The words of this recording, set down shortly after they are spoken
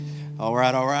All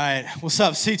right. What's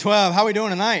up, C12? How we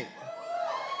doing tonight?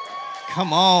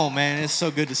 Come on, man. It's so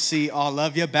good to see all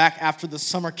of you back after the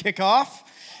summer kickoff.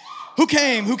 Who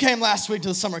came last week to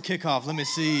the summer kickoff? Let me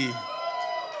see.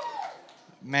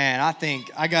 Man,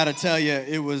 I got to tell you,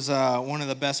 it was one of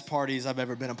the best parties I've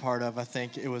ever been a part of. I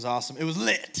think it was awesome. It was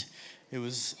lit. It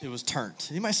was turnt.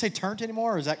 Anybody say turnt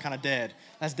anymore, or is that kind of dead?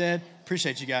 That's dead?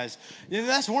 Appreciate you guys. Yeah,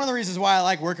 that's one of the reasons why I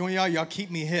like working with y'all. Y'all keep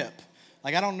me hip.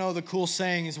 Like, I don't know the cool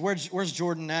sayings. Where's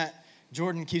Jordan at?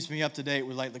 Jordan keeps me up to date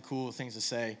with, like, the cool things to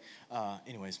say.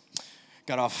 Anyways,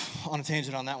 got off on a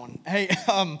tangent on that one. Hey,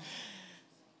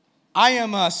 I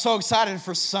am so excited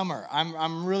for summer.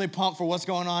 I'm really pumped for what's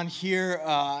going on here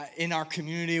in our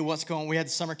community. We had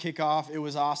the summer kickoff. It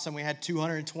was awesome. We had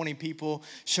 220 people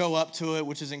show up to it,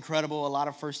 which is incredible. A lot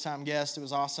of first-time guests. It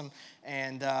was awesome.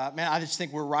 And, man, I just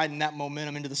think we're riding that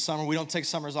momentum into the summer. We don't take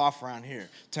summers off around here.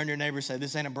 Turn to your neighbor and say,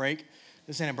 this ain't a break.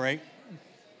 This ain't a break.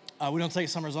 We don't take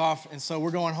summers off, and so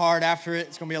we're going hard after it.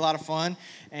 It's going to be a lot of fun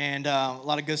and a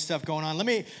lot of good stuff going on. Let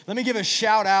me give a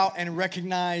shout out and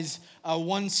recognize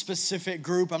one specific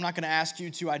group. I'm not going to ask you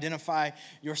to identify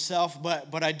yourself,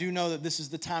 but I do know that this is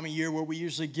the time of year where we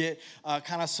usually get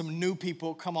kind of some new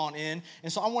people come on in.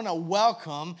 And so I want to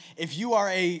welcome, if you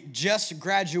are a just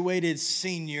graduated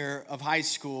senior of high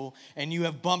school and you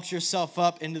have bumped yourself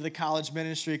up into the college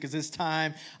ministry because it's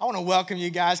time, I want to welcome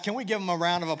you guys. Can we give them a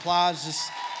round of applause?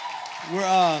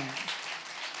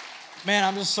 Man,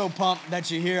 I'm just so pumped that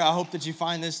you're here. I hope that you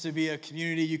find this to be a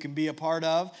community you can be a part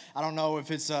of. I don't know if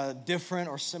it's different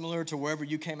or similar to wherever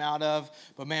you came out of,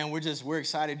 but man, we're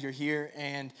excited you're here.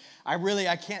 And I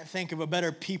can't think of a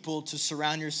better people to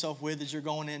surround yourself with as you're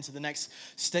going into the next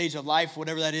stage of life,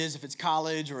 whatever that is, if it's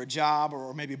college or a job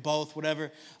or maybe both,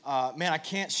 whatever. Man, I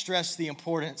can't stress the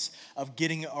importance of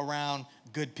getting around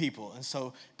good people. And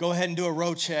so go ahead and do a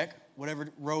row check. Whatever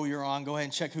row you're on, go ahead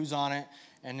and check who's on it,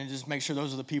 and then just make sure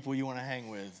those are the people you want to hang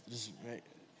with.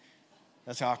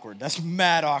 That's awkward. That's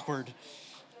mad awkward.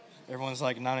 Everyone's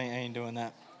like, no, I ain't doing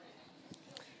that.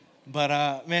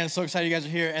 But, man, so excited you guys are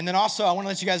here. And then also, I want to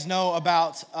let you guys know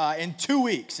about in 2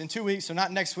 weeks, so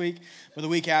not next week, but the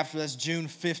week after, that's June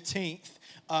 15th,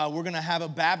 we're going to have a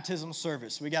baptism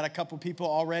service. We got a couple people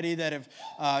already that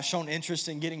have shown interest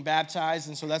in getting baptized,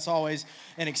 and so that's always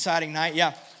an exciting night.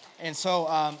 Yeah. And so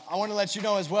I want to let you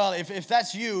know as well, if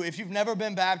that's you, if you've never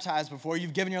been baptized before,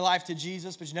 you've given your life to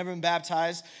Jesus, but you've never been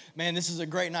baptized, man, this is a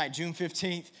great night, June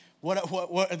 15th.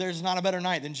 What? There's not a better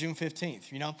night than June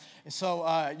 15th, you know? And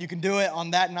so you can do it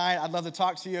on that night. I'd love to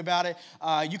talk to you about it.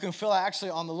 You can fill out, actually,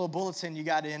 on the little bulletin you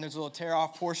got in, there's a little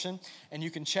tear-off portion, and you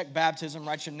can check baptism,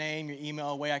 write your name, your email,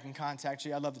 a way I can contact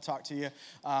you. I'd love to talk to you.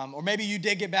 Or maybe you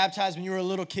did get baptized when you were a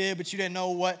little kid, but you didn't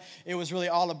know what it was really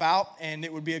all about, and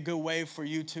it would be a good way for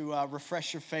you to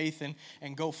refresh your faith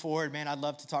and go forward. Man, I'd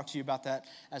love to talk to you about that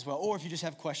as well. Or if you just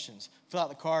have questions, fill out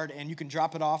the card, and you can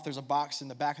drop it off. There's a box in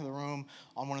the back of the room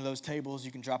on one of those tables.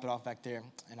 You can drop it off back there,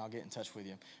 and I'll get in touch with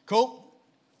you. Cool?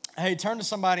 Hey, turn to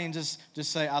somebody and just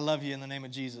say, I love you in the name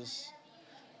of Jesus.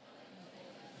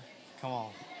 Come on.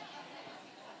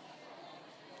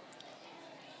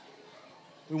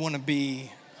 We want to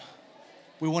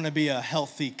be a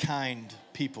healthy, kind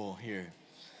people here.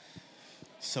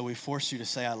 So we force you to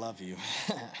say, I love you.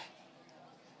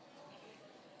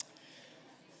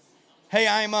 Hey,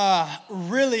 I'm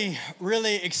really,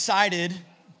 really excited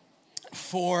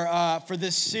for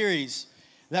this series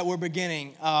that we're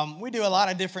beginning. We do a lot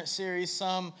of different series.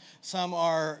 Some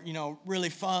are, really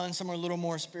fun. Some are a little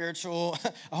more spiritual.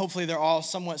 Hopefully they're all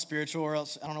somewhat spiritual, or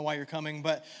else I don't know why you're coming.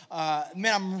 But,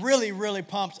 man, I'm really, really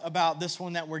pumped about this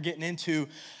one that we're getting into.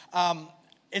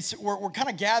 We're kind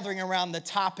of gathering around the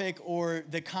topic or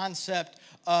the concept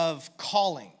of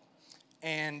calling.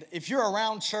 And if you're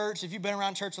around church, if you've been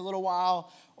around church a little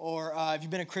while, or if you've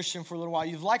been a Christian for a little while,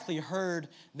 you've likely heard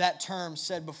that term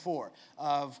said before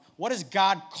of what has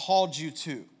God called you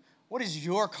to? What is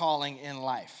your calling in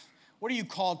life? What are you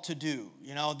called to do?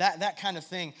 That kind of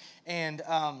thing. And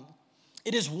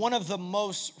it is one of the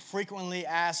most frequently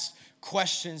asked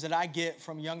questions that I get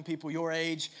from young people your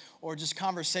age, or just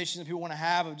conversations that people want to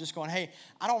have of just going, hey,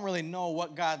 I don't really know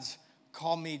what God's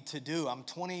called me to do. I'm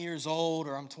 20 years old,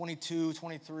 or I'm 22,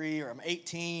 23, or I'm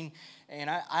 18, and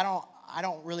I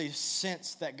don't really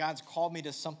sense that God's called me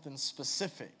to something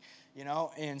specific,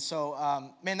 And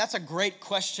so, man, that's a great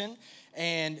question,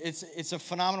 and it's a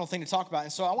phenomenal thing to talk about.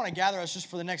 And so I want to gather us just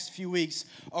for the next few weeks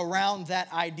around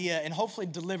that idea and hopefully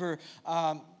deliver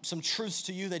some truths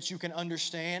to you that you can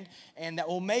understand, and that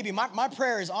will maybe, my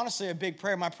prayer is honestly a big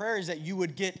prayer. My prayer is that you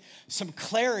would get some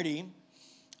clarity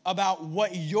about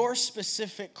what your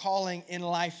specific calling in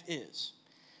life is.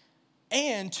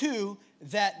 And two,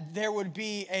 that there would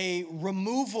be a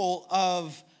removal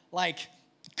of like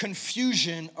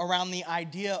confusion around the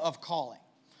idea of calling.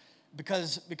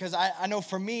 Because I know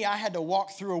for me, I had to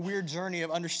walk through a weird journey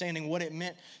of understanding what it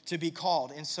meant to be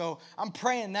called. And so I'm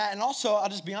praying that. And also, I'll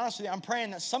just be honest with you, I'm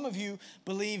praying that some of you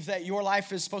believe that your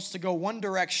life is supposed to go one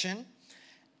direction.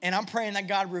 And I'm praying that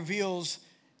God reveals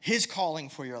his calling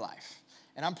for your life.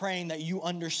 And I'm praying that you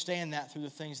understand that through the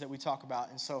things that we talk about.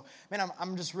 And so, man,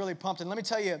 I'm just really pumped. And let me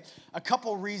tell you a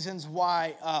couple reasons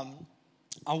why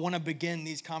I want to begin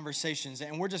these conversations.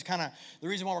 And we're just kind of, the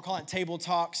reason why we're calling it Table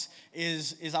Talks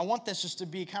is I want this just to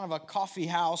be kind of a coffee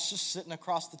house, just sitting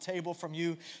across the table from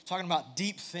you, talking about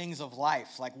deep things of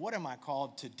life. Like, what am I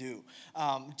called to do?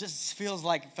 Just feels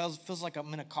like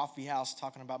I'm in a coffee house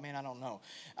talking about, man, I don't know.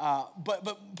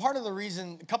 But part of the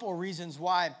reason, a couple of reasons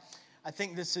why I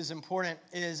think this is important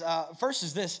is, first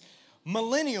is this: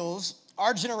 millennials,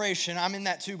 our generation, I'm in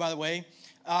that too, by the way,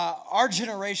 our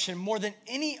generation, more than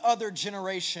any other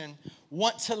generation,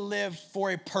 want to live for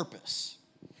a purpose.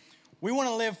 We want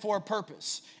to live for a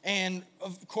purpose. And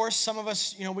of course, some of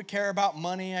us, we care about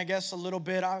money, I guess, a little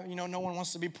bit. No one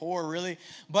wants to be poor, really.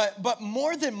 But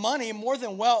more than money, more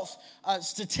than wealth,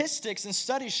 statistics and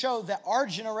studies show that our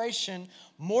generation,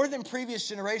 more than previous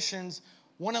generations,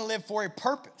 want to live for a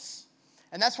purpose.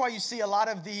 And that's why you see a lot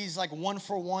of these like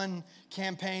one-for-one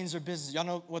campaigns or business. Y'all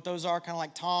know what those are, kind of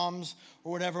like Tom's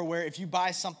or whatever, where if you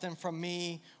buy something from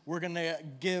me, we're going to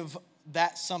give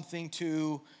that something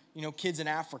to, kids in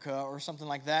Africa or something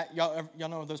like that. Y'all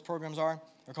know what those programs are?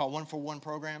 They're called one-for-one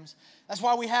programs. That's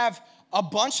why we have a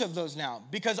bunch of those now,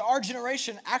 because our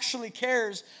generation actually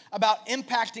cares about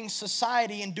impacting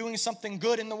society and doing something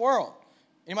good in the world.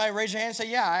 Anybody raise your hand and say,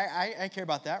 yeah, I care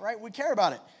about that, right? We care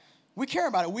about it. We care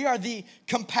about it. We are the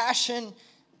compassion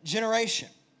generation.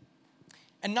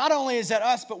 And not only is that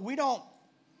us, but we're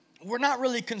not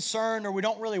really concerned, or we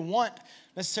don't really want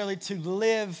necessarily to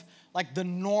live like the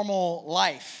normal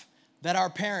life that our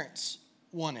parents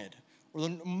wanted, or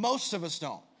most of us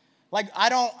don't. Like I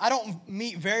don't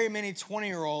meet very many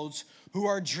 20-year-olds who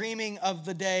are dreaming of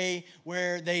the day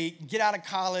where they get out of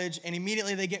college and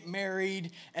immediately they get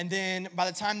married, and then by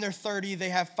the time they're 30, they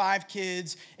have 5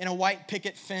 kids in a white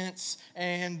picket fence,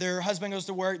 and their husband goes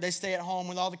to work, they stay at home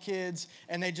with all the kids,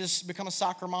 and they just become a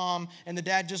soccer mom, and the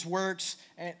dad just works.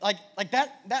 And like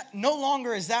that no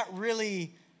longer is that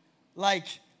really like,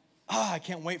 I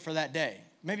can't wait for that day.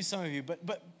 Maybe some of you,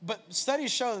 but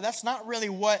studies show that that's not really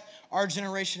what our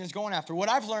generation is going after. What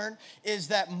I've learned is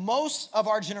that most of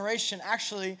our generation,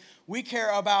 actually, we care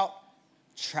about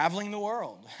traveling the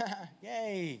world.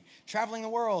 Yay, traveling the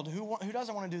world. Who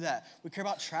doesn't want to do that? We care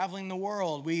about traveling the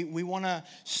world. We want to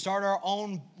start our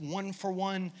own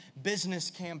one-for-one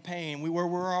business campaign. We're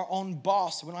our own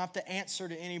boss. We don't have to answer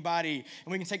to anybody.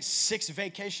 And we can take 6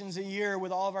 vacations a year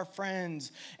with all of our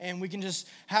friends. And we can just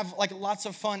have like lots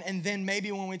of fun. And then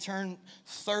maybe when we turn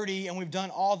 30 and we've done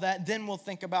all that, then we'll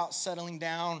think about settling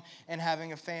down and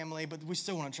having a family. But we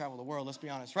still want to travel the world, let's be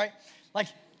honest, right? Like,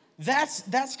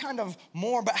 that's kind of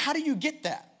more, but how do you get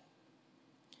that?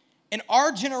 In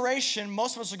our generation,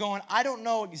 most of us are going, I don't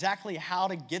know exactly how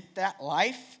to get that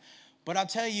life, but I'll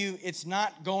tell you, it's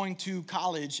not going to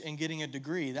college and getting a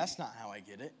degree. That's not how I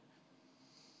get it.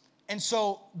 And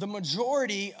so the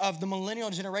majority of the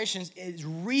millennial generations is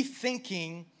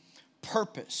rethinking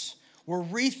purpose. We're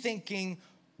rethinking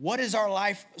what is our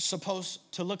life supposed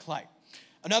to look like.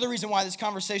 Another reason why this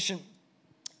conversation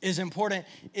is important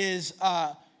is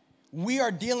we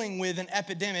are dealing with an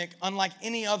epidemic unlike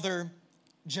any other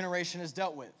generation has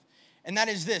dealt with. And that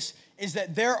is this, is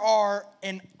that there are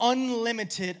an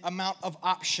unlimited amount of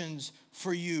options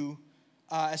for you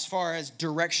as far as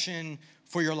direction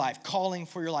for your life, calling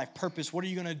for your life, purpose. What are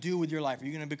you going to do with your life? Are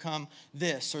you going to become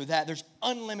this or that? There's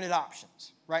unlimited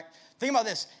options, right? Think about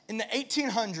this. In the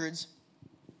 1800s,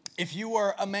 if you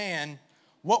were a man,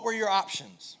 what were your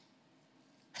options?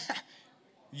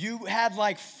 You had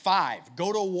like 5.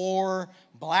 Go to war,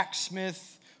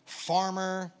 blacksmith,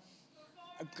 farmer,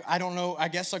 I don't know, I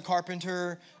guess a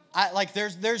carpenter.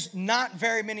 There's not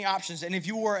very many options. And if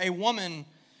you were a woman,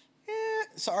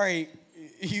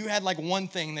 you had like one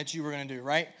thing that you were going to do,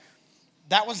 right?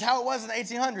 That was how it was in the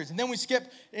 1800s. And then we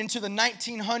skip into the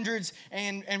 1900s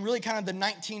and really kind of the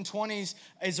 1920s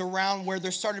is around where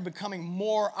there started becoming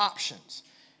more options.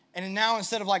 And now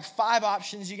instead of like 5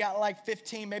 options, you got like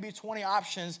 15, maybe 20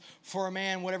 options for a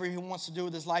man, whatever he wants to do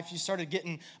with his life. You started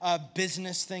getting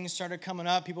business things started coming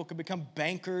up. People could become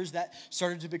bankers. That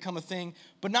started to become a thing.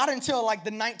 But not until like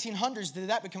the 1900s did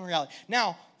that become a reality.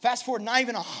 Now, fast forward not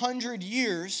even 100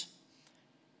 years,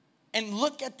 and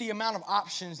look at the amount of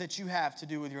options that you have to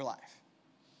do with your life.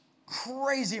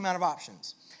 Crazy amount of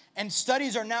options. And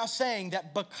studies are now saying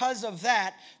that because of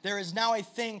that, there is now a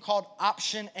thing called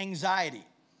option anxiety.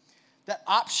 That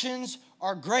options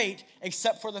are great,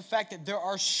 except for the fact that there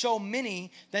are so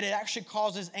many that it actually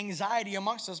causes anxiety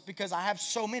amongst us because I have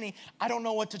so many, I don't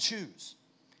know what to choose.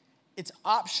 It's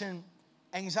option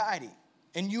anxiety.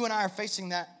 And you and I are facing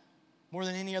that more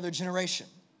than any other generation.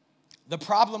 The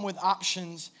problem with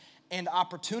options and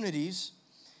opportunities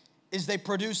is they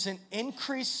produce an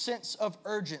increased sense of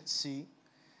urgency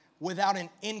without an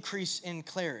increase in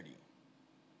clarity.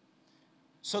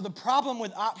 So the problem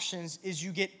with options is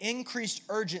you get increased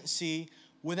urgency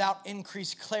without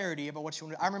increased clarity about what you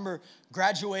want to do. I remember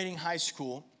graduating high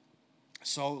school,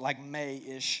 so like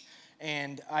May-ish,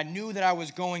 and I knew that I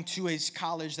was going to a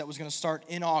college that was going to start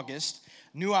in August,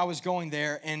 knew I was going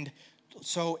there, and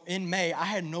so in May, I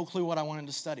had no clue what I wanted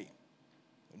to study.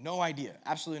 No idea,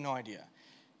 absolutely no idea.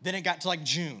 Then it got to like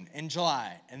June and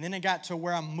July, and then it got to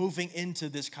where I'm moving into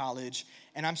this college,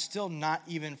 and I'm still not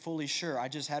even fully sure. I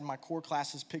just had my core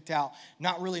classes picked out,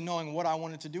 not really knowing what I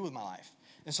wanted to do with my life.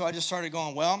 And so I just started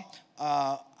going,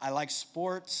 I like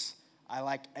sports, I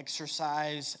like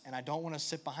exercise, and I don't want to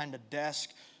sit behind a desk,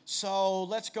 so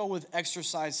let's go with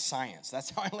exercise science.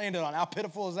 That's how I landed on. How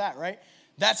pitiful is that, right?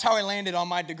 That's how I landed on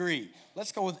my degree.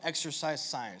 Let's go with exercise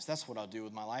science. That's what I'll do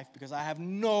with my life because I have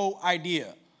no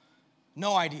idea.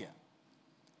 No idea.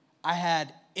 I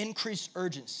had increased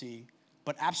urgency,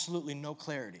 but absolutely no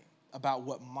clarity about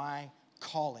what my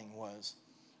calling was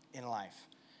in life.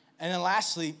 And then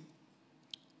lastly,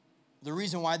 the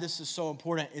reason why this is so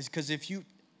important is because if you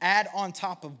add on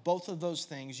top of both of those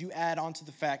things, you add on to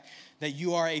the fact that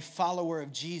you are a follower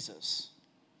of Jesus,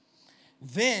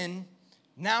 then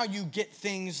now you get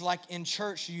things like in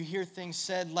church, you hear things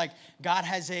said like God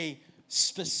has a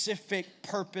specific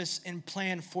purpose and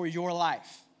plan for your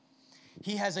life.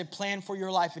 He has a plan for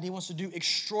your life, and he wants to do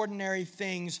extraordinary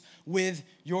things with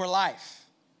your life.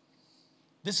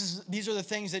 These are the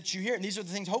things that you hear, and these are the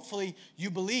things hopefully you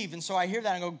believe. And so I hear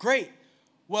that and go, great.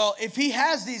 Well, if he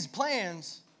has these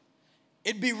plans,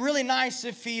 it'd be really nice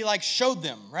if he like showed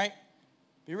them, right?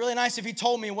 It'd be really nice if he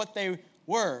told me what they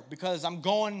were because I'm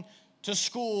going to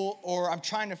school or I'm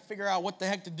trying to figure out what the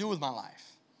heck to do with my life.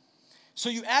 So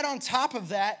you add on top of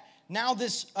that now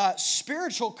this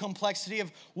spiritual complexity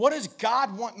of what does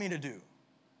God want me to do?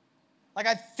 Like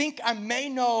I think I may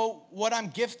know what I'm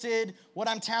gifted, what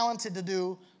I'm talented to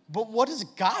do, but what does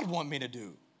God want me to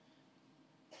do?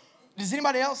 Does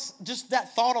anybody else, just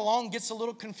that thought alone gets a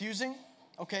little confusing?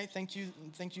 Okay, thank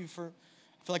you for,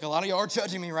 I feel like a lot of y'all are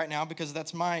judging me right now because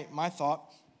that's my thought.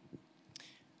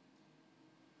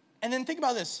 And then think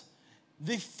about this.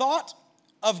 The thought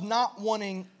of not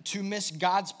wanting to miss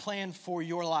God's plan for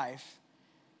your life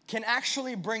can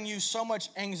actually bring you so much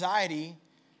anxiety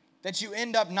that you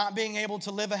end up not being able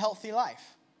to live a healthy life.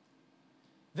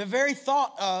 The very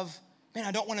thought of, man,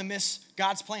 I don't want to miss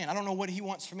God's plan. I don't know what he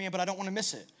wants for me, but I don't want to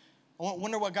miss it. I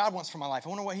wonder what God wants for my life. I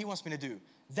wonder what he wants me to do.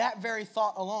 That very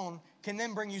thought alone can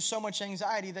then bring you so much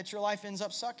anxiety that your life ends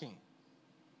up sucking.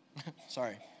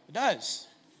 Sorry, it does.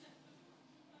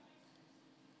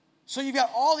 So you've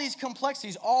got all these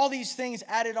complexities, all these things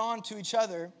added on to each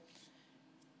other,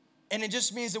 and it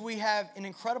just means that we have an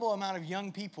incredible amount of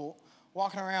young people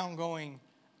walking around going,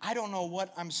 I don't know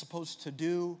what I'm supposed to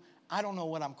do. I don't know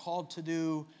what I'm called to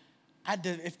do.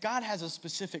 If God has a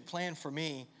specific plan for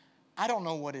me, I don't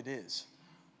know what it is.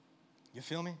 You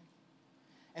feel me?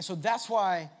 And so that's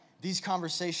why these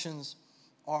conversations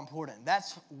are important.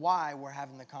 That's why we're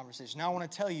having the conversation. Now I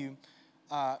want to tell you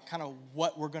kind of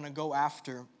what we're going to go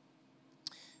after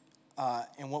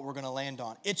and what we're going to land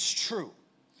on. It's true.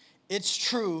 It's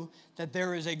true that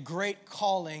there is a great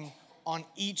calling on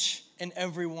each and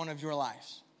every one of your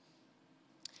lives.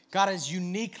 God has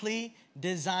uniquely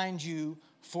designed you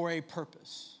for a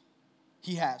purpose.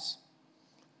 He has.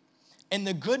 And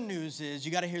the good news is,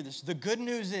 you got to hear this. The good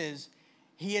news is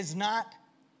he has not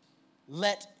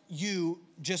let you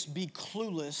just be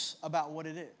clueless about what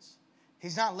it is.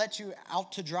 He's not let you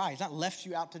out to dry. He's not left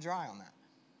you out to dry on that.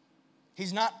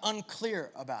 He's not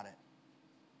unclear about it.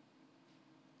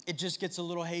 It just gets a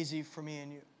little hazy for me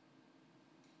and you.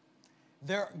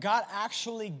 God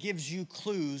actually gives you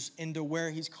clues into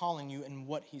where he's calling you and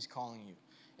what he's calling you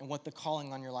and what the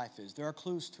calling on your life is. There are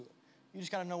clues to it. You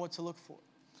just got to know what to look for.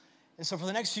 And so for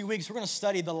the next few weeks, we're going to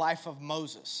study the life of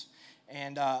Moses.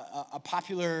 And a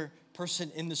popular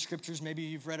person in the scriptures, maybe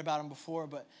you've read about him before,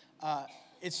 but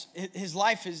his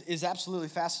life is absolutely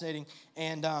fascinating.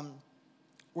 And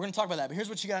we're going to talk about that. But here's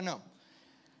what you got to know.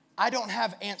 I don't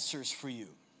have answers for you.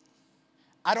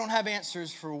 I don't have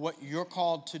answers for what you're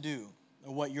called to do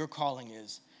or what your calling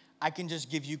is. I can just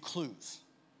give you clues.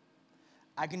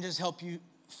 I can just help you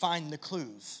find the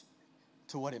clues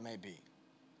to what it may be.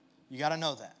 You got to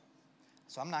know that.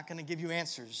 So I'm not going to give you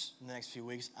answers in the next few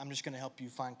weeks. I'm just going to help you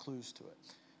find clues to it.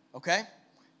 Okay?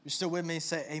 You're still with me?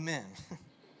 Say amen.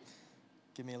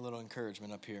 Give me a little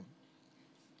encouragement up here.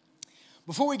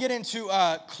 Before we get into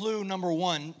clue number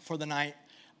 1 for the night,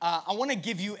 I want to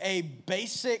give you a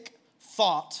basic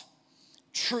thought,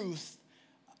 truth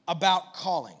about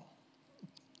calling.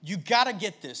 You got to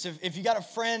get this. If you got a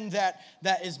friend that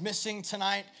is missing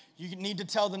tonight, you need to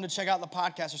tell them to check out the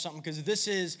podcast or something, because this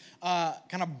is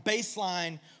kind of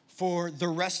baseline for the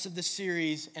rest of the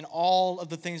series and all of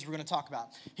the things we're going to talk about.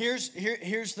 Here's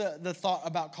the thought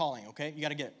about calling, okay? You got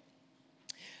to get it.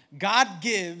 God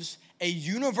gives a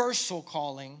universal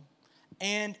calling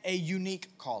and a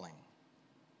unique calling.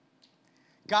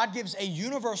 God gives a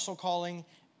universal calling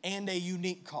and a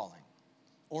unique calling,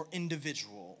 or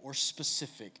individual, or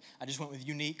specific. I just went with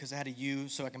unique because I had a U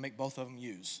so I can make both of them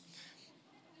U's.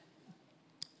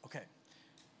 Okay.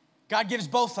 God gives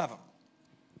both of them.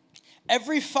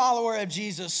 Every follower of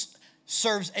Jesus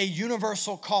serves a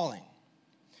universal calling.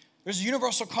 There's a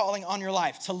universal calling on your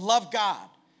life to love God,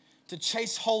 to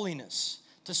chase holiness,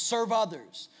 to serve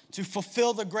others, to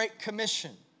fulfill the Great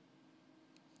Commission.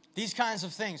 These kinds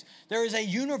of things. There is a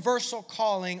universal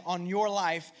calling on your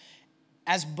life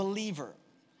as believer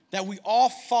that we all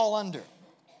fall under.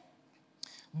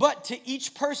 But to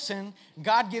each person,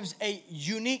 God gives a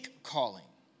unique calling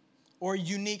or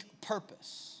unique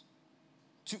purpose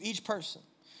to each person.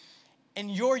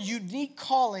 And your unique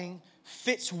calling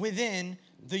fits within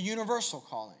the universal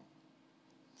calling.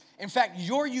 In fact,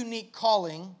 your unique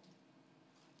calling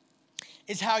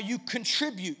is how you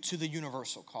contribute to the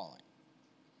universal calling.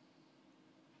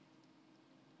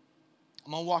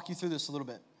 I'm going to walk you through this a little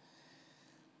bit.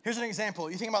 Here's an example.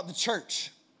 You think about the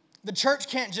church. The church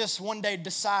can't just one day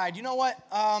decide, you know what,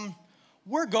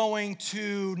 we're going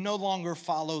to no longer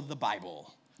follow the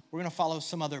Bible. We're going to follow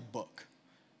some other book.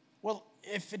 Well,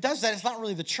 if it does that, it's not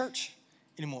really the church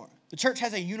anymore. The church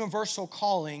has a universal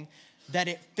calling that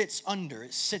it fits under,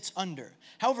 it sits under.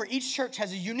 However, each church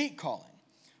has a unique calling.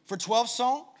 For 12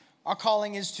 Song, our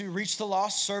calling is to reach the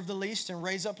lost, serve the least, and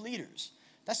raise up leaders.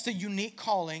 That's the unique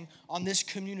calling on this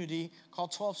community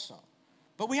called 12 Song.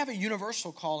 But we have a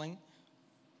universal calling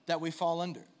that we fall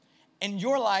under. In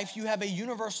your life, you have a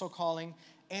universal calling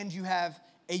and you have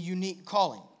a unique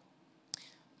calling.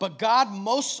 But God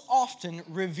most often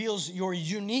reveals your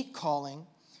unique calling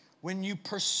when you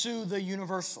pursue the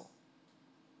universal.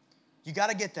 You got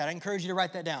to get that. I encourage you to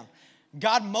write that down.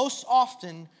 God most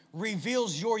often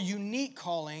reveals your unique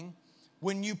calling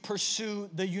when you pursue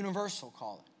the universal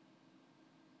calling.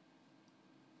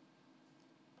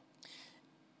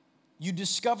 You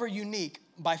discover unique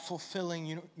by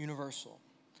fulfilling universal.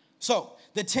 So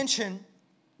the tension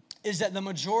is that the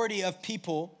majority of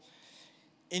people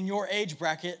in your age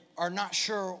bracket are not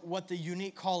sure what the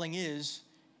unique calling is,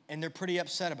 and they're pretty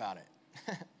upset about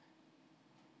it.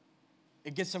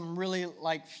 It gets them really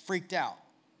freaked out.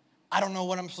 I don't know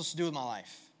what I'm supposed to do with my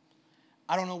life.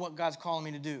 I don't know what God's calling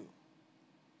me to do.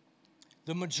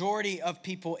 The majority of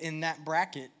people in that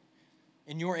bracket,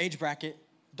 in your age bracket,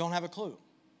 don't have a clue.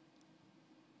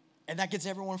 And that gets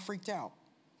everyone freaked out.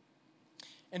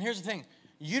 And here's the thing.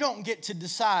 You don't get to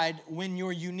decide when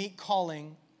your unique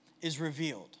calling is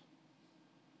revealed.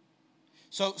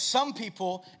 So some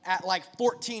people at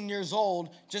 14 years old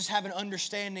just have an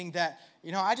understanding that,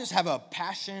 I just have a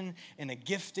passion and a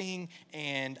gifting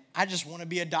and I just want to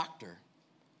be a doctor.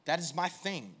 That is my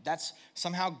thing. That's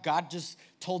somehow God just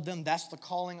told them that's the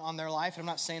calling on their life. And I'm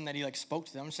not saying that he spoke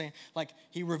to them. I'm saying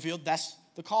he revealed that's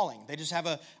the calling. They just have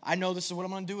I know this is what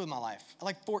I'm going to do with my life.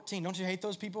 At 14, don't you hate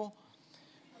those people?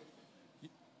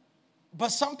 But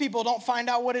some people don't find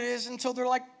out what it is until they're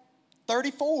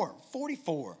 34,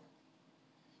 44.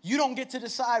 You don't get to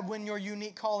decide when your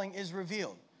unique calling is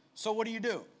revealed. So what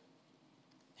do?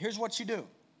 Here's what you do.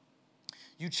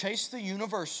 You chase the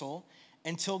universal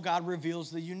until God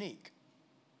reveals the unique.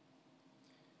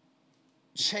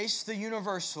 Chase the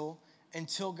universal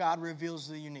until God reveals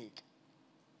the unique.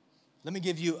 Let me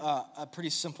give you a pretty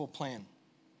simple plan.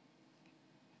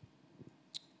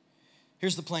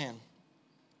 Here's the plan.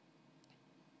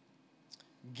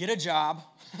 Get a job,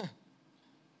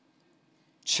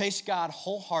 chase God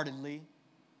wholeheartedly,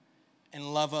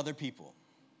 and love other people.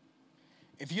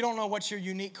 If you don't know what your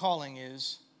unique calling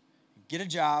is, get a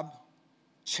job,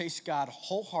 chase God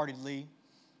wholeheartedly,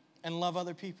 and love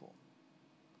other people.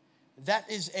 That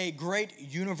is a great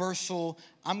universal,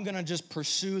 I'm going to just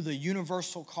pursue the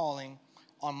universal calling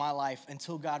on my life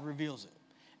until God reveals it.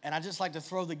 And I just like to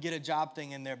throw the get a job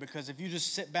thing in there, because if you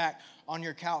just sit back on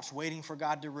your couch waiting for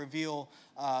God to reveal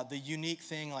the unique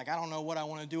thing, like, I don't know what I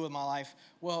want to do with my life,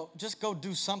 well, just go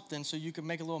do something so you can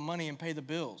make a little money and pay the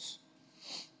bills.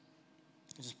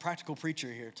 Just practical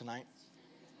preacher here tonight.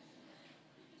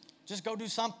 Just go do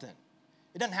something.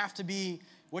 It doesn't have to be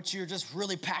what you're just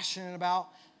really passionate about.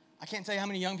 I can't tell you how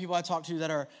many young people I talk to that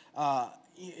are,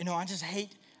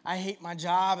 I hate my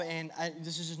job, and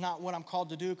this is just not what I'm called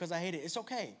to do because I hate it. It's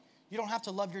okay. You don't have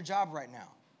to love your job right now.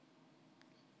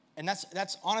 And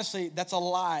that's honestly, that's a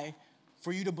lie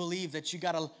for you to believe that you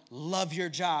got to love your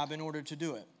job in order to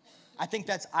do it. I think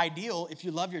that's ideal. If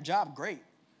you love your job, great.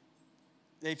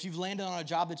 If you've landed on a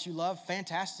job that you love,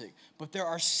 fantastic. But there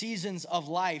are seasons of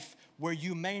life where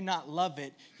you may not love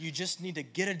it. You just need to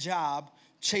get a job,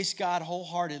 chase God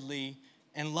wholeheartedly,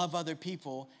 and love other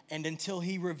people. And until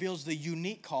he reveals the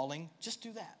unique calling, just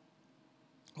do that.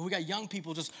 We got young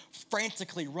people just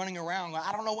frantically running around. Like,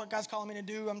 I don't know what God's calling me to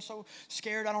do. I'm so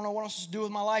scared. I don't know what else to do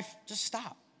with my life. Just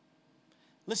stop.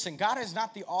 Listen, God is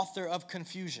not the author of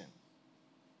confusion.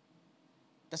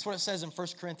 That's what it says in 1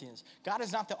 Corinthians. God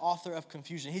is not the author of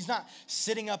confusion. He's not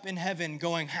sitting up in heaven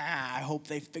going, I hope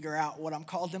they figure out what I'm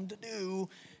called them to do.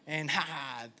 And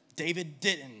David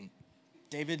didn't.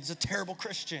 David's a terrible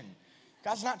Christian.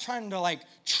 God's not trying to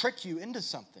trick you into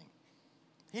something.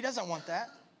 He doesn't want that.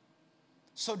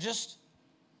 So just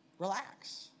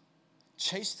relax.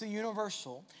 Chase the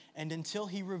universal, and until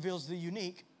he reveals the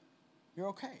unique, you're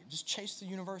okay. Just chase the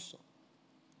universal.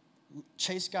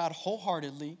 Chase God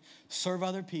wholeheartedly, serve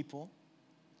other people,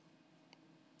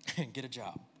 and get a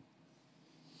job.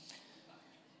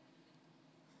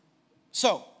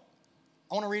 So,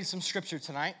 I want to read some scripture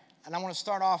tonight, and I want to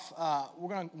start off, we're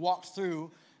going to walk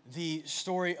through the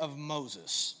story of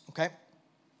Moses, okay?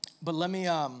 But let me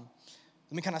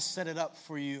kind of set it up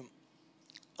for you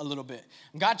a little bit.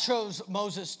 God chose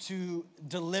Moses to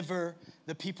deliver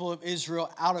the people of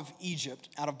Israel out of Egypt,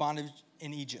 out of bondage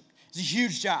in Egypt. It's a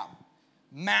huge job,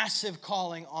 massive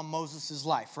calling on Moses'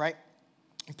 life, right?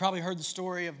 You've probably heard the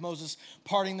story of Moses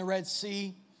parting the Red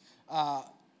Sea.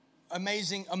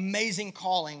 Amazing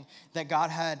calling that God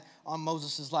had on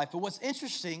Moses' life. But what's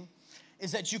interesting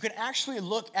is that you can actually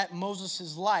look at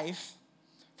Moses' life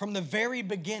from the very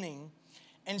beginning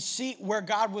and see where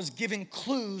God was giving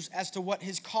clues as to what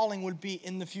his calling would be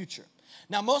in the future.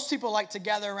 Now, most people like to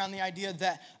gather around the idea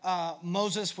that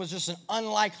Moses was just an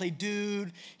unlikely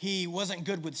dude. He wasn't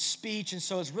good with speech, and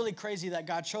so it's really crazy that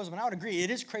God chose him. And I would agree,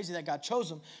 it is crazy that God chose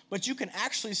him, but you can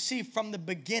actually see from the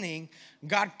beginning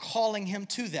God calling him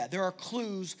to that. There are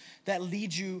clues that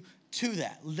lead you to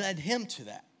that, led him to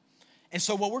that. And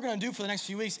so what we're going to do for the next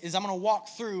few weeks is I'm going to walk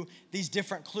through these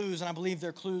different clues, and I believe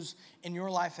they're clues in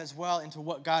your life as well into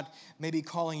what God may be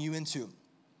calling you into.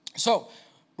 So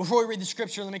before we read the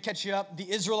scripture, let me catch you up.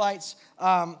 The Israelites,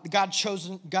 God's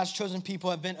chosen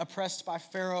people, have been oppressed by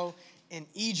Pharaoh in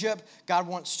Egypt. God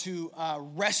wants to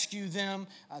rescue them.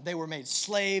 They were made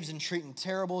slaves and treated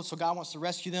terrible, so God wants to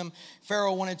rescue them.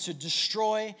 Pharaoh wanted to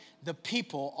destroy the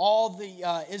people, all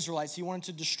the Israelites. He wanted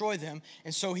to destroy them,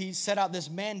 and so he set out this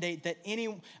mandate that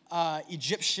any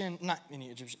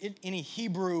any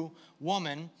Hebrew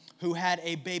woman who had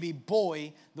a baby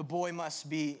boy, the boy must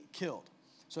be killed.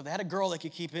 So if they had a girl, they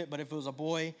could keep it, but if it was a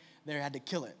boy, they had to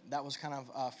kill it. That was kind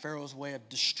of Pharaoh's way of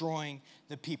destroying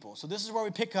the people. So this is where we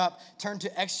pick up. Turn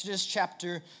to Exodus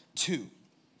chapter 2.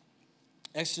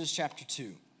 Exodus chapter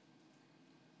 2.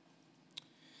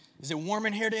 Is it warm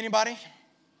in here to anybody?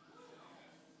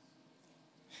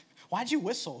 Why'd you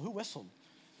whistle? Who whistled?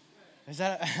 Is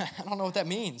that I don't know what that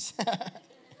means.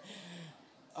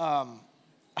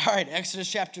 All right,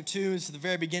 Exodus chapter 2 is the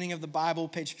very beginning of the Bible,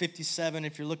 page 57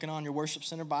 if you're looking on your Worship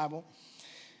Center Bible.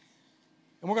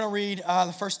 And we're going to read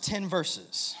the first 10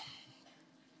 verses.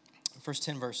 First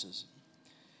 10 verses.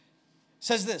 It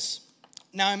says this: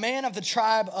 Now a man of the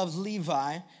tribe of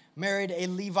Levi married a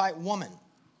Levite woman,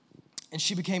 and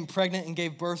she became pregnant and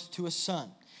gave birth to a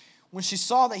son. When she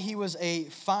saw that he was a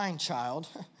fine child,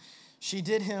 she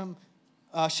hid him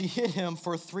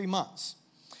for 3 months.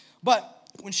 But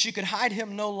when she could hide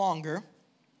him no longer,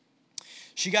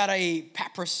 she got a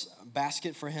papyrus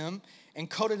basket for him and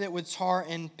coated it with tar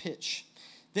and pitch.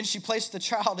 Then she placed the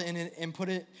child in it and put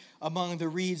it among the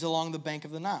reeds along the bank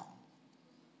of the Nile.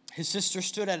 His sister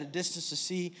stood at a distance to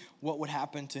see what would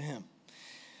happen to him.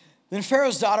 Then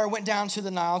Pharaoh's daughter went down to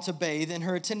the Nile to bathe, and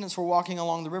her attendants were walking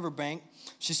along the riverbank.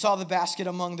 She saw the basket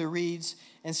among the reeds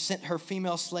and sent her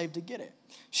female slave to get it.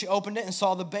 She opened it and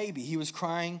saw the baby. He was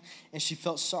crying, and she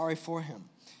felt sorry for him.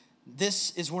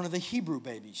 "This is one of the Hebrew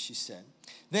babies," she said.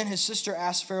 Then his sister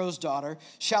asked Pharaoh's daughter,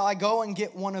 "Shall I go and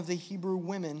get one of the Hebrew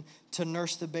women to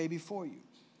nurse the baby for you?"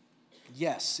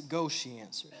 "Yes, go," she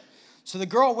answered. So the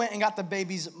girl went and got the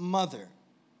baby's mother.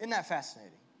 Isn't that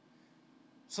fascinating?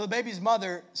 So the baby's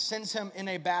mother sends him in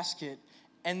a basket,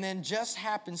 and then just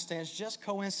happenstance, just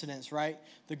coincidence, right?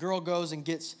 The girl goes and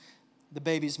gets the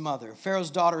baby's mother.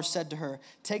 Pharaoh's daughter said to her,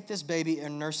 "Take this baby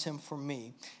and nurse him for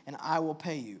me, and I will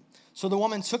pay you." So the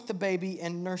woman took the baby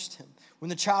and nursed him. When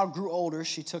the child grew older,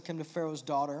 she took him to Pharaoh's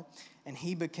daughter, and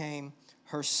he became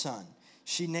her son.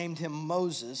 She named him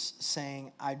Moses,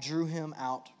 saying, "I drew him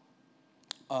out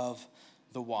of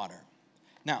the water."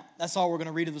 Now, that's all we're going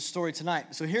to read of the story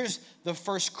tonight. So here's the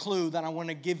first clue that I want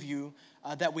to give you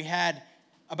that we had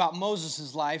about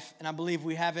Moses' life, and I believe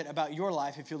we have it about your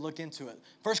life if you look into it.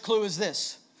 First clue is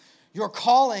this: your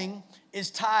calling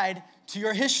is tied to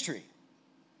your history.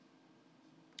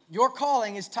 Your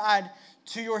calling is tied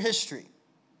to your history.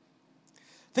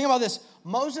 Think about this.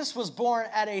 Moses was born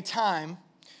at a time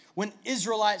when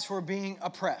Israelites were being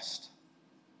oppressed.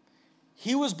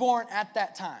 He was born at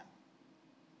that time.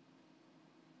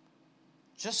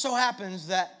 Just so happens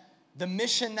that the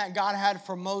mission that God had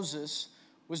for Moses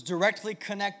was directly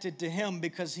connected to him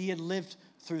because he had lived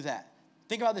through that.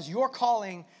 Think about this. Your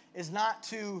calling is not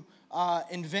to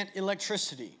invent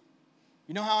electricity.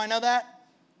 You know how I know that?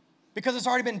 Because it's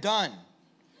already been done.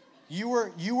 You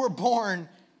were born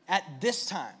at this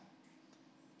time.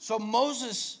 So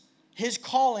Moses, his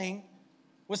calling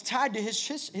was tied to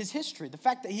his history. The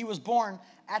fact that he was born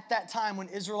at that time when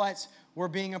Israelites were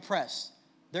being oppressed.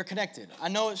 They're connected. I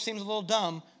know it seems a little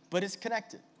dumb, but it's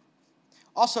connected.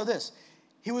 Also this,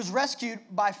 he was rescued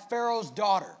by Pharaoh's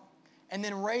daughter and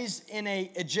then raised in an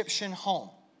Egyptian home.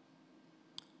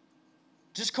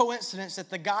 Just coincidence that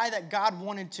the guy that God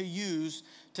wanted to use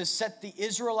to set the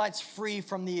Israelites free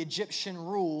from the Egyptian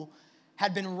rule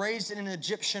had been raised in an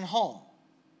Egyptian home.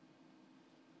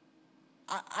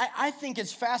 I think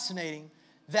it's fascinating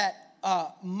that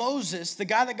Moses, the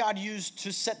guy that God used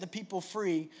to set the people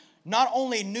free, not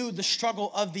only knew the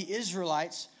struggle of the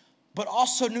Israelites, but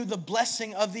also knew the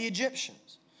blessing of the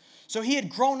Egyptians. So he had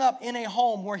grown up in a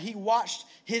home where he watched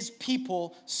his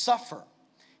people suffer.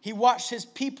 He watched his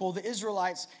people, the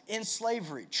Israelites, in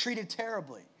slavery, treated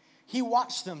terribly. He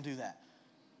watched them do that.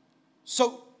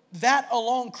 So that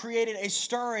alone created a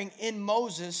stirring in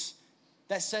Moses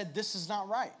that said, this is not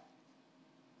right.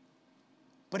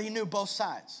 But he knew both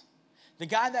sides. The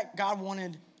guy that God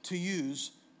wanted to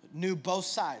use knew both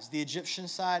sides, the Egyptian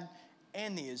side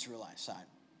and the Israelite side.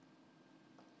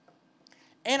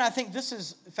 And I think this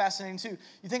is fascinating too.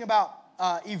 You think about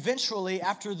eventually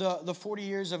after the 40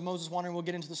 years of Moses wandering, we'll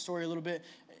get into the story a little bit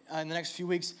in the next few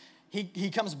weeks, he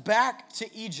comes back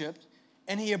to Egypt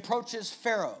and he approaches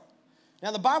Pharaoh.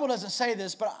 Now the Bible doesn't say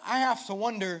this, but I have to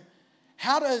wonder,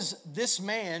 how does this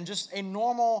man, just a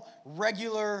normal,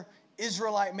 regular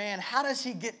Israelite man, how does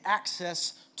he get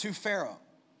access to Pharaoh?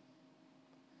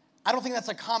 I don't think that's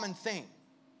a common thing.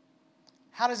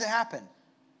 How does it happen?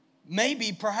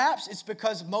 Maybe, perhaps, it's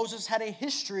because Moses had a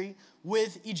history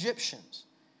with Egyptians.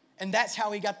 And that's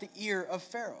how he got the ear of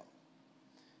Pharaoh.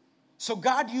 So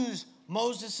God used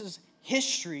Moses'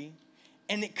 history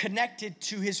and it connected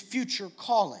to his future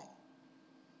calling.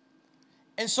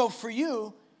 And so for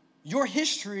you, your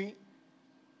history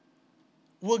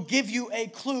will give you a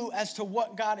clue as to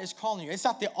what God is calling you. It's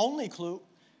not the only clue,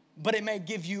 but it may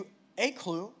give you a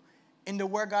clue into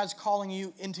where God's calling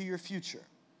you into your future.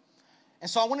 And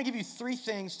so I want to give you 3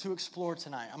 things to explore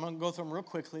tonight. I'm going to go through them real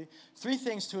quickly. 3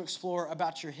 things to explore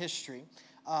about your history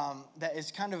that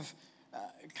is kind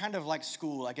of like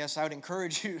school. I guess I would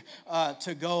encourage you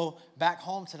to go back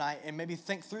home tonight and maybe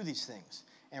think through these things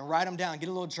and write them down. Get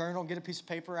a little journal, get a piece of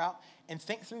paper out, and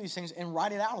think through these things and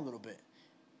write it out a little bit.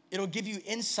 It'll give you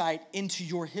insight into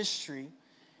your history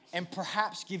and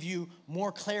perhaps give you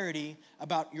more clarity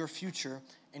about your future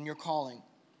and your calling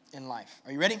in life.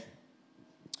 Are you ready?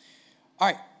 All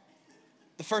right.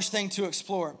 The first thing to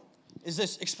explore is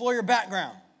this. Explore your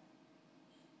background.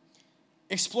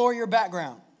 Explore your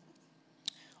background.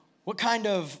 What kind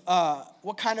of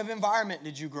environment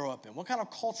did you grow up in? What kind of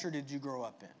culture did you grow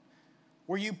up in?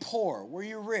 Were you poor? Were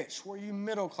you rich? Were you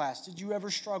middle class? Did you ever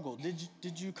struggle?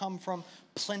 Did you come from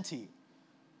plenty?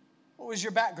 What was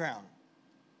your background?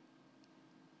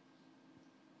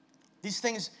 These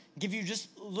things give you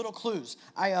just little clues.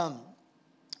 I'll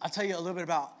tell you a little bit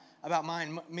about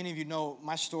mine. Many of you know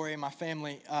my story and my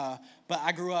family, but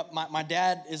I grew up, my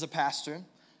dad is a pastor.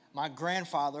 My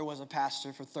grandfather was a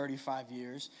pastor for 35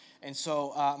 years, and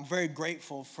so I'm very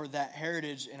grateful for that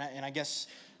heritage, and I guess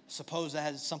suppose that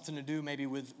has something to do maybe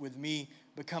with me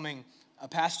becoming a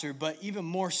pastor, but even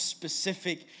more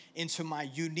specific into my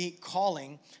unique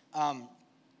calling,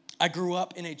 I grew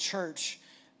up in a church,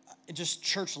 just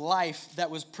church life that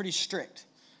was pretty strict.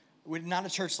 We're not a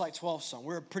church like 12 Stone.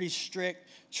 We're a pretty strict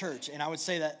church. And I would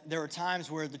say that there were times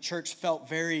where the church felt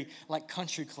very like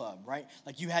country club, right?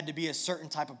 Like you had to be a certain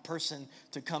type of person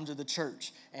to come to the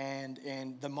church. And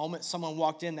the moment someone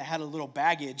walked in that had a little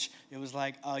baggage, it was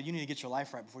like, you need to get your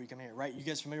life right before you come here, right? You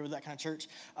guys familiar with that kind of church?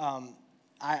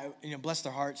 Bless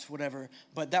their hearts, whatever.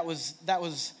 But that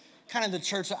was kind of the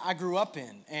church that I grew up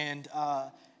in. And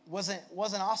wasn't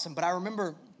awesome. But I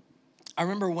remember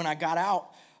when I got out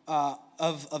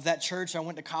of that church, I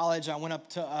went to college. I went up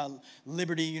to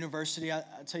Liberty University. I'll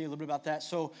tell you a little bit about that.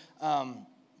 So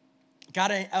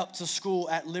got up to school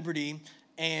at Liberty,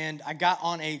 and I got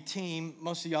on a team.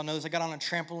 Most of y'all know this. I got on a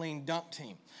trampoline dunk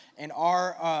team. And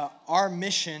our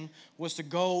mission was to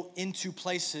go into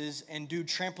places and do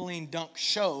trampoline dunk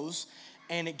shows.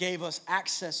 And it gave us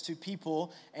access to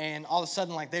people, and all of a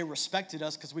sudden, like, they respected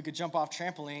us because we could jump off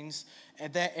trampolines,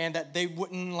 and that they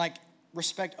wouldn't, like,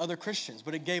 respect other Christians.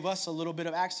 But it gave us a little bit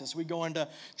of access. We'd go into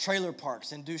trailer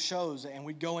parks and do shows, and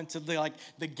we'd go into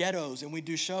the ghettos, and we'd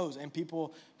do shows, and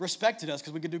people respected us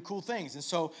because we could do cool things. And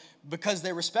so because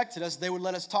they respected us, they would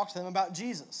let us talk to them about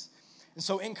Jesus. And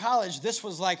so in college, this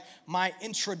was like my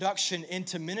introduction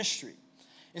into ministry.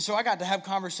 And so I got to have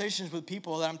conversations with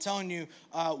people that I'm telling you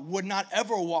would not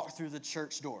ever walk through the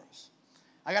church doors.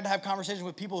 I got to have conversations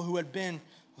with people who had been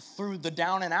through the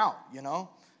down and out, you know.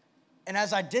 And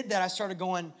as I did that, I started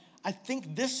going, I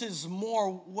think this is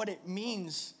more what it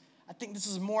means. I think this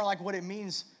is more like what it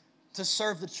means to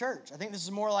serve the church. I think this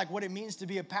is more like what it means to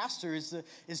be a pastor is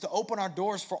to open our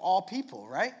doors for all people,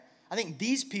 right? I think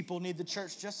these people need the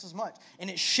church just as much. And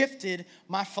it shifted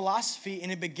my philosophy,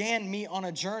 and it began me on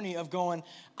a journey of going,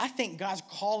 I think God's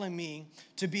calling me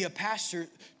to be a pastor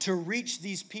to reach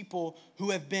these people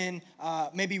who have been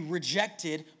maybe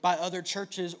rejected by other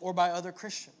churches or by other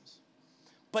Christians.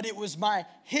 But it was my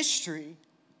history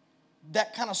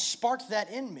that kind of sparked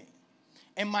that in me.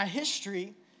 And my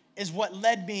history is what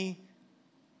led me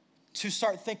to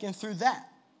start thinking through that.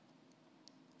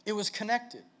 It was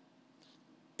connected.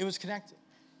 It was connected.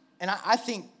 And I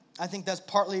think that's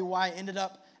partly why I ended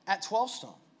up at 12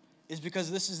 Stone, is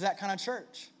because this is that kind of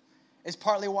church. It's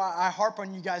partly why I harp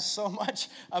on you guys so much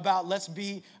about let's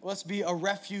be a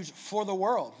refuge for the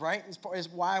world, right? It's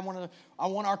why I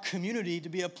want our community to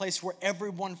be a place where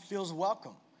everyone feels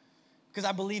welcome. Because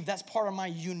I believe that's part of my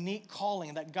unique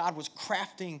calling that God was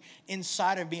crafting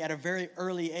inside of me at a very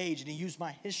early age, and he used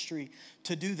my history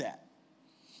to do that.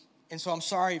 And so I'm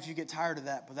sorry if you get tired of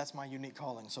that, but that's my unique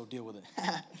calling, so deal with it.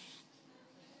 I'm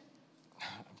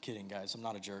kidding, guys. I'm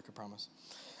not a jerk, I promise.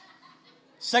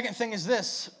 Second thing is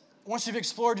this. Once you've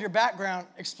explored your background,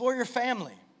 explore your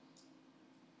family.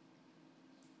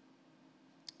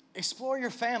 Explore your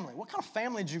family. What kind of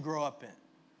family did you grow up in?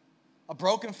 A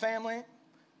broken family?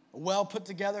 A well put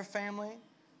together family?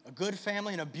 A good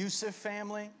family? An abusive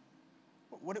family?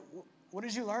 What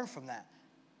did you learn from that?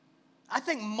 I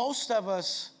think most of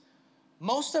us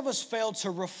fail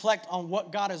to reflect on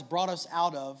what God has brought us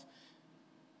out of,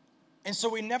 and so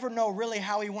we never know really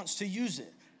how he wants to use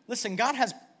it. Listen, God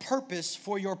has purpose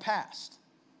for your past.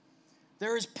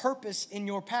 There is purpose in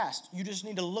your past. You just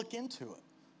need to look into it.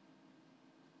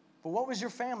 But what was your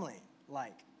family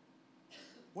like?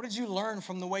 What did you learn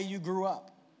from the way you grew up?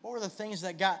 What were the things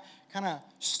that got kind of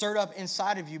stirred up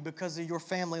inside of you because of your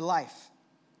family life?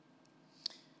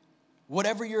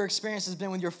 Whatever your experience has been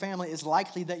with your family, is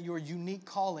likely that your unique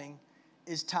calling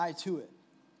is tied to it.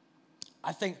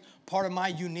 I think part of my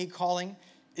unique calling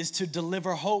is to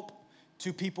deliver hope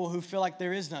to people who feel like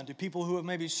there is none, to people who have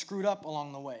maybe screwed up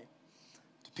along the way,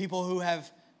 to people who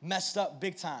have messed up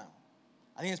big time.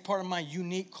 I think it's part of my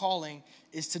unique calling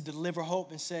is to deliver hope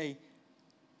and say,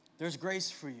 there's grace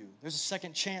for you. There's a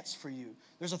second chance for you.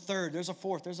 There's a third, there's a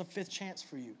fourth, there's a fifth chance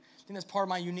for you. I think that's part of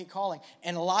my unique calling.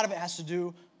 And a lot of it has to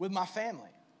do with my family.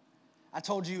 I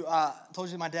told you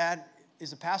my dad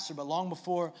is a pastor, but long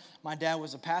before my dad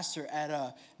was a pastor,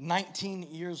 at 19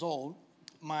 years old,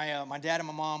 my dad and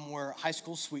my mom were high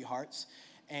school sweethearts.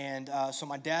 And so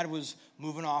my dad was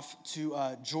moving off to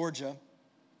Georgia,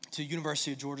 to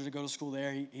University of Georgia, to go to school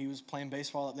there. He was playing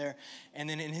baseball up there. And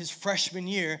then in his freshman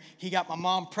year, he got my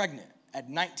mom pregnant at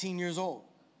 19 years old.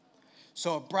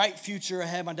 So a bright future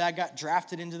ahead. My dad got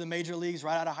drafted into the major leagues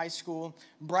right out of high school.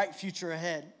 Bright future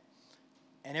ahead.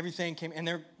 And everything came, and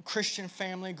their Christian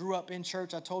family grew up in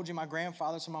church. I told you my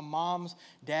grandfather, so my mom's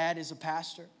dad is a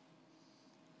pastor.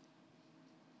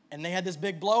 And they had this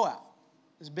big blowout,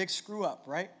 this big screw up,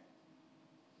 right?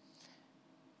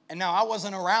 And now I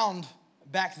wasn't around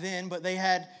back then, but they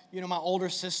had, my older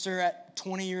sister at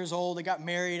 20 years old. They got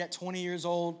married at 20 years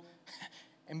old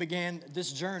and began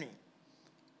this journey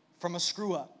from a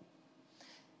screw up.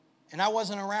 And I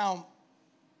wasn't around,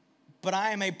 but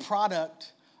I am a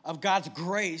product of God's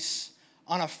grace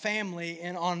on a family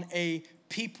and on a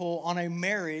people, on a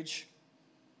marriage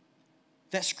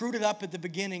that screwed it up at the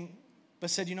beginning, but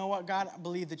said, you know what, God, I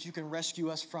believe that you can rescue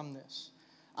us from this.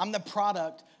 I'm the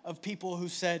product of people who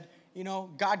said,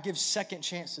 God gives second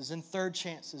chances and third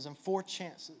chances and fourth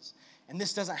chances. And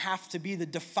this doesn't have to be the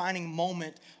defining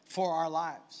moment for our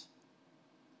lives.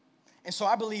 And so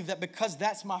I believe that because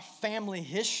that's my family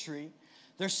history,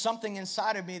 there's something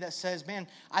inside of me that says, man,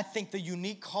 I think the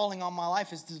unique calling on my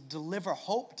life is to deliver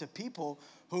hope to people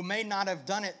who may not have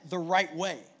done it the right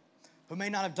way, who may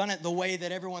not have done it the way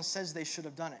that everyone says they should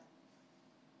have done it.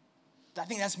 I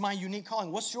think that's my unique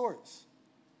calling. What's yours?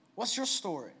 What's your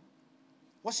story?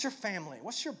 What's your family?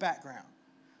 What's your background?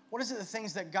 What is it, the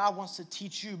things that God wants to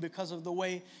teach you because of the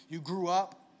way you grew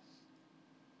up,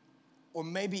 or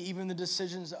maybe even the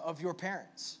decisions of your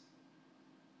parents?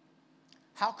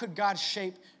 How could God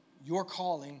shape your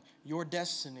calling, your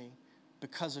destiny,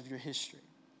 because of your history?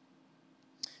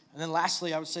 And then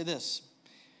lastly, I would say this.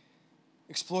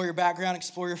 Explore your background,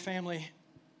 explore your family,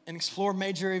 and explore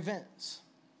major events.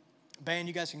 Band,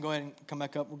 you guys can go ahead and come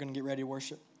back up. We're going to get ready to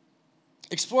worship.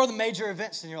 Explore the major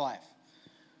events in your life.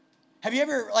 Have you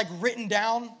ever written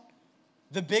down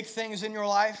the big things in your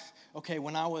life? Okay,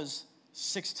 when I was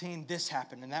 16, this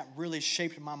happened, and that really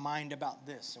shaped my mind about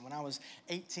this. And when I was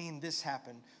 18, this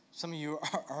happened. Some of you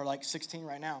are like 16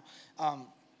 right now.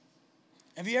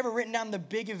 Have you ever written down the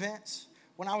big events?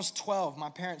 When I was 12, my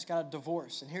parents got a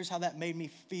divorce, and here's how that made me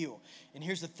feel. And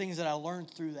here's the things that I learned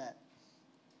through that.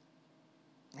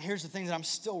 And here's the things that I'm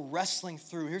still wrestling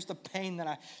through. Here's the pain that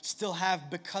I still have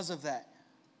because of that.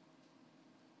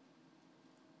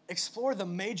 Explore the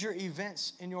major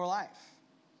events in your life.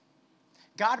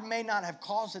 God may not have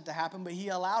caused it to happen, but he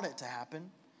allowed it to happen.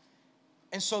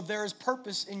 And so there is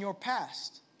purpose in your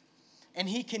past. And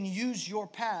he can use your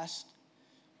past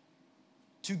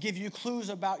to give you clues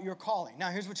about your calling. Now,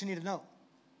 here's what you need to know.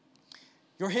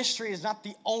 Your history is not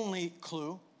the only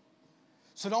clue.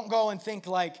 So don't go and think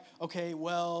okay,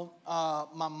 well,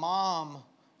 my mom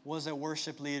was a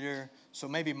worship leader, so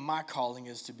maybe my calling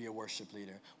is to be a worship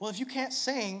leader. Well, if you can't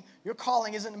sing, your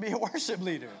calling isn't to be a worship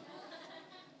leader.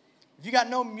 If you got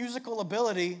no musical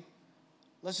ability,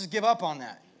 let's just give up on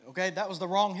that, okay? That was the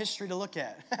wrong history to look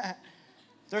at.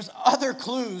 There's other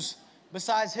clues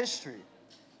besides history.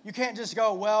 You can't just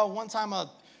go, well, one time a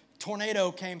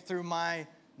tornado came through my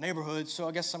neighborhood, so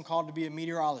I guess I'm called to be a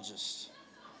meteorologist.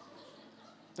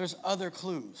 There's other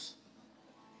clues.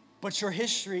 But your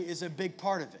history is a big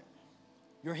part of it.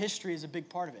 Your history is a big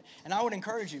part of it. And I would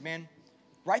encourage you, man,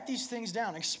 write these things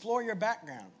down. Explore your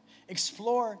background.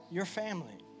 Explore your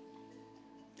family.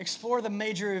 Explore the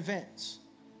major events.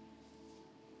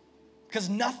 Because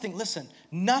nothing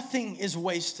is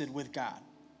wasted with God.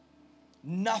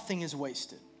 Nothing is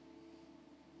wasted.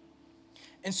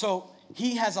 And so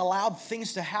he has allowed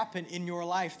things to happen in your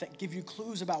life that give you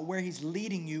clues about where he's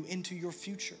leading you into your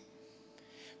future.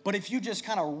 But if you just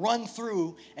kind of run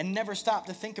through and never stop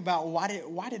to think about why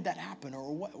did that happen,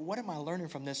 or what am I learning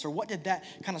from this, or what did that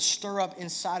kind of stir up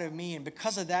inside of me, and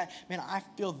because of that, man, I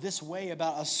feel this way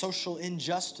about a social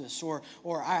injustice, or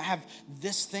I have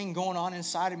this thing going on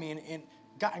inside of me,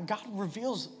 and God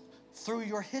reveals through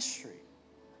your history.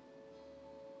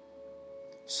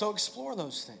 So explore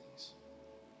those things.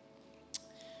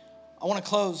 I want to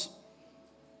close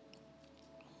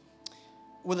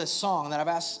with a song that I've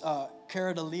asked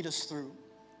Kara to lead us through,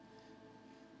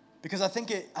 because I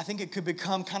think it could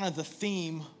become kind of the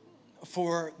theme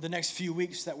for the next few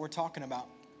weeks that we're talking about.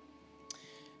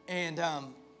 And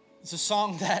it's a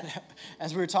song that,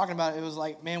 as we were talking about, it was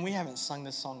like, man, we haven't sung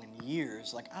this song in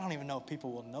years. I don't even know if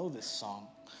people will know this song.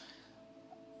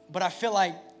 But I feel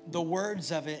like the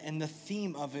words of it and the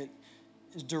theme of it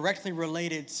is directly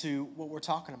related to what we're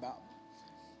talking about.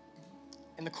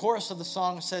 And the chorus of the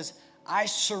song says, I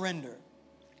surrender.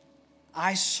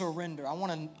 I surrender. I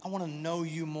want to know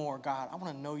you more, God. I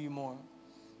want to know you more.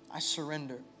 I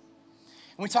surrender.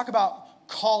 And we talk about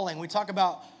calling. We talk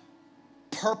about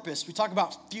purpose. We talk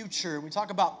about future. We talk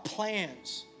about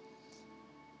plans.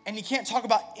 And you can't talk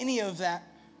about any of that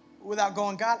without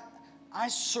going, God, I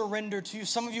surrender to you.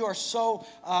 Some of you are so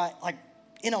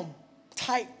in a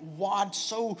tight wad,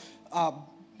 so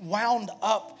wound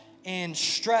up and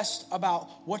stressed about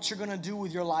what you're going to do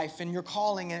with your life and your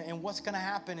calling and what's going to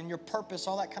happen and your purpose,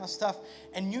 all that kind of stuff.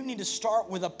 And you need to start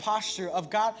with a posture of,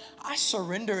 God, I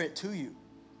surrender it to you.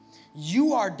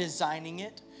 You are designing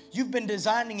it. You've been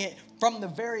designing it from the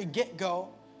very get-go,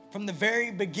 from the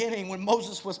very beginning when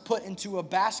Moses was put into a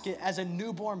basket as a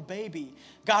newborn baby.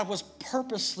 God was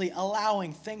purposely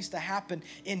allowing things to happen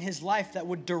in his life that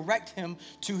would direct him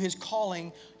to his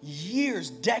calling years,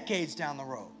 decades down the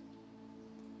road.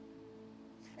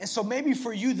 And so maybe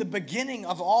for you, the beginning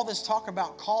of all this talk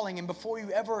about calling, and before you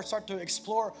ever start to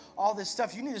explore all this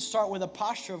stuff, you need to start with a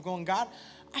posture of going, God,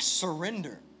 I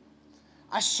surrender.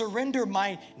 I surrender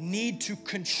my need to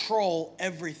control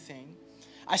everything.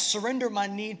 I surrender my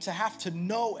need to have to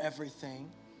know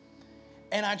everything.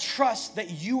 And I trust that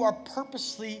you are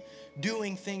purposely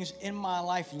doing things in my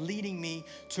life, leading me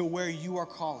to where you are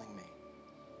calling me.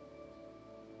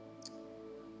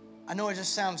 I know it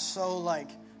just sounds so like,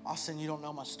 Austin, you don't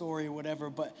know my story or whatever,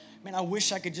 but man, I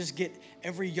wish I could just get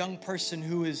every young person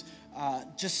who is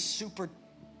just super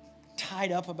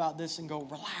tied up about this and go,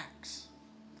 relax,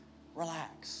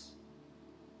 relax.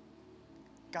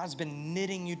 God's been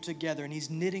knitting you together, and he's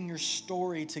knitting your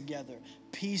story together,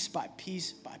 piece by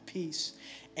piece by piece.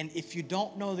 And if you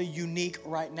don't know the unique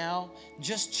right now,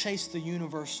 just chase the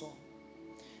universal.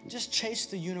 Just chase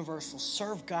the universal.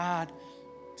 Serve God.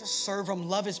 Just serve him.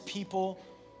 Love his people.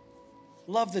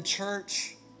 Love the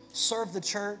church. Serve the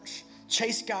church.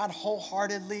 Chase God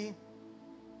wholeheartedly.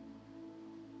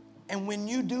 And when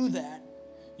you do that,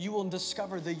 you will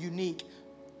discover the unique.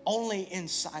 Only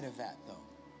inside of that, though.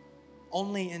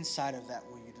 Only inside of that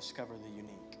will you discover the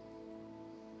unique.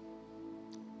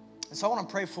 And so I want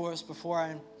to pray for us before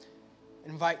I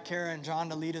invite Kara and John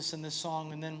to lead us in this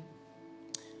song, and then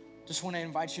just want to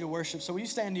invite you to worship. So will you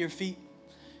stand to your feet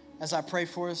as I pray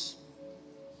for us?